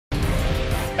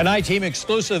An I-Team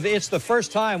exclusive. It's the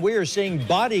first time we are seeing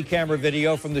body camera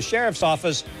video from the sheriff's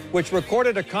office, which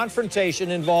recorded a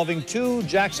confrontation involving two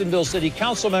Jacksonville City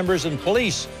Council members and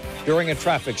police during a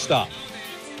traffic stop.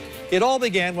 It all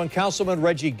began when Councilman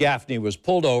Reggie Gaffney was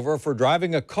pulled over for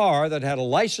driving a car that had a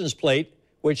license plate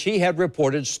which he had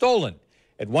reported stolen.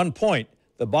 At one point,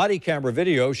 the body camera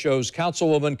video shows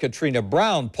Councilwoman Katrina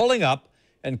Brown pulling up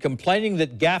and complaining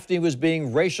that Gaffney was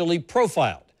being racially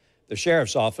profiled. The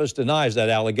sheriff's office denies that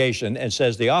allegation and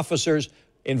says the officers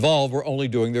involved were only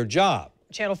doing their job.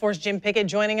 Channel 4's Jim Pickett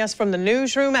joining us from the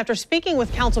newsroom after speaking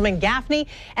with Councilman Gaffney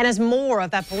and has more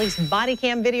of that police body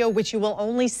cam video, which you will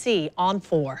only see on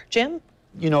 4. Jim?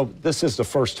 You know, this is the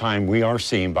first time we are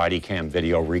seeing body cam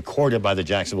video recorded by the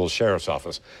Jacksonville Sheriff's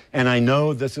Office. And I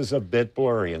know this is a bit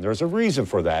blurry, and there's a reason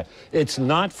for that. It's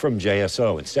not from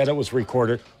JSO. Instead, it was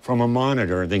recorded from a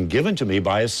monitor and then given to me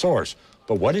by a source.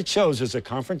 But what it shows is a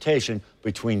confrontation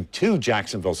between two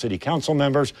Jacksonville City Council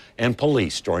members and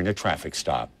police during a traffic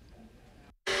stop.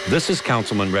 This is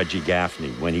Councilman Reggie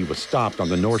Gaffney when he was stopped on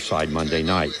the north side Monday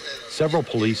night. Several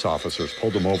police officers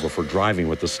pulled him over for driving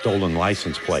with a stolen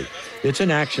license plate. It's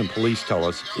an action police tell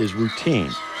us is routine.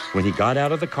 When he got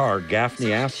out of the car,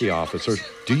 Gaffney asked the officers,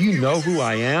 "Do you know who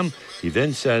I am?" He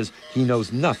then says he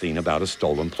knows nothing about a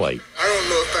stolen plate. I don't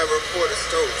know if I reported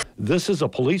stolen. This is a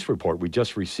police report we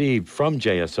just received from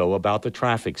JSO about the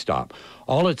traffic stop.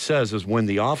 All it says is when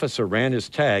the officer ran his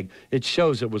tag, it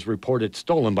shows it was reported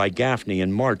stolen by Gaffney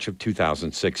in March of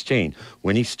 2016,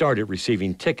 when he started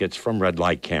receiving tickets from red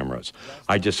light cameras.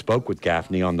 I just spoke with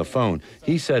Gaffney on the phone.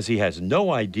 He says he has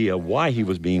no idea why he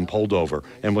was being pulled over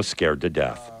and was scared to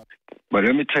death. But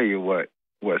let me tell you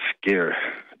what's scary,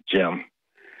 Jim.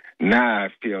 Now I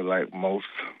feel like most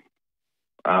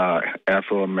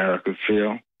Afro-Americans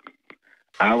feel.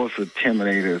 I was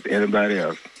intimidated as anybody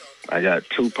else. I got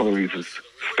two police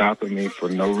stopping me for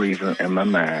no reason in my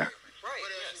mind.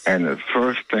 And the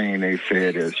first thing they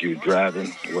said is, "You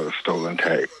driving with a stolen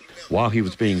tag." While he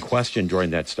was being questioned during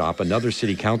that stop, another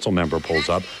city council member pulls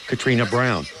up, Katrina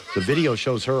Brown. The video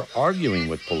shows her arguing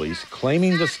with police,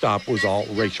 claiming the stop was all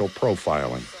racial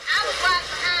profiling.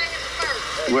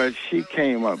 Well, she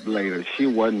came up later. She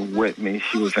wasn't with me.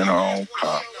 She was in her own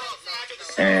car.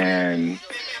 And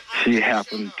she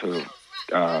happened to,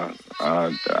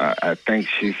 I think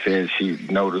she said she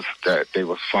noticed that they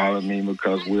was following me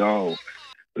because we all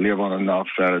live on the north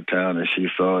side of town, and she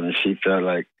saw it, and she felt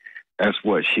like that's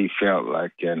what she felt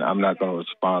like, and I'm not going to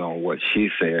respond on what she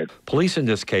said. Police in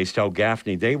this case tell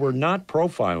Gaffney they were not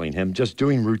profiling him, just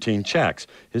doing routine checks.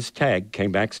 His tag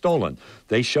came back stolen.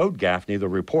 They showed Gaffney the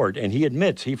report, and he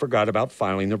admits he forgot about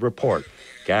filing the report.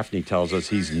 Gaffney tells us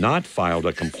he's not filed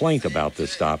a complaint about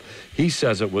this stop. He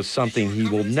says it was something he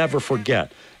will never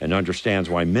forget and understands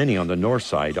why many on the north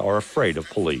side are afraid of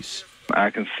police.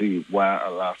 I can see why a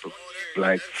lot of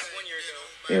blacks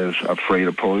is afraid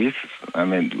of police. I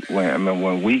mean,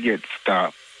 when we get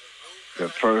stopped, the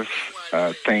first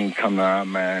thing come to our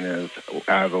mind is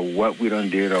either what we done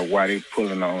did or why they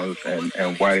pulling on us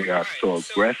and why they are so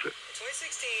aggressive.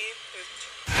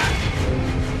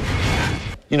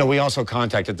 You know, we also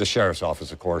contacted the sheriff's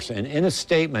office, of course, and in a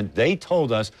statement, they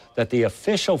told us that the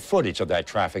official footage of that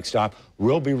traffic stop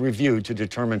will be reviewed to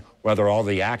determine whether all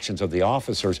the actions of the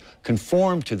officers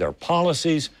conform to their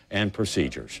policies and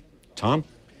procedures. Tom?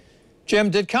 Jim,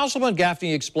 did Councilman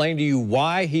Gaffney explain to you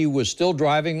why he was still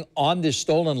driving on this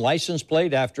stolen license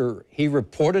plate after he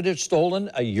reported it stolen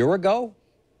a year ago?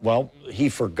 Well, he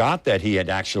forgot that he had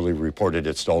actually reported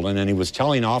it stolen, and he was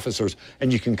telling officers,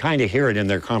 and you can kind of hear it in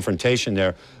their confrontation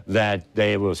there, that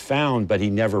it was found, but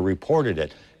he never reported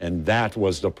it, and that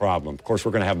was the problem. Of course,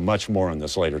 we're going to have much more on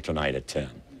this later tonight at 10.